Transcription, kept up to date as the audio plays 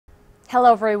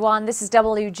Hello everyone, this is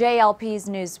WJLP's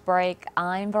News Break.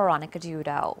 I'm Veronica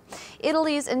Dudo.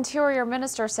 Italy's Interior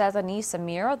Minister says Anis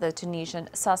Amir, the Tunisian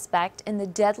suspect in the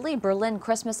deadly Berlin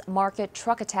Christmas market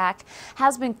truck attack,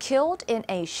 has been killed in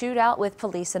a shootout with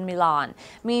police in Milan.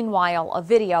 Meanwhile, a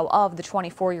video of the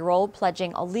 24-year-old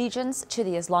pledging allegiance to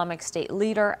the Islamic State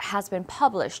leader has been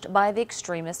published by the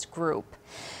extremist group.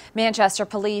 Manchester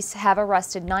police have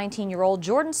arrested 19-year-old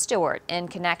Jordan Stewart in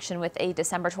connection with a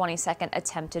December 22nd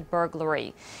attempted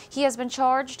burglary. He has been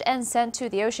charged and sent to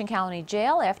the Ocean County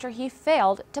Jail after he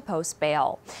failed to post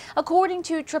bail. According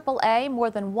to AAA, more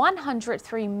than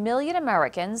 103 million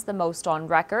Americans, the most on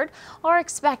record, are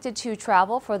expected to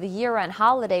travel for the year-end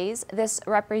holidays. This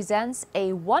represents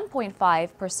a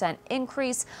 1.5%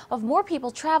 increase of more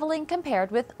people traveling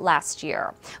compared with last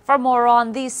year. For more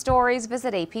on these stories,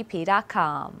 visit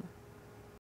app.com.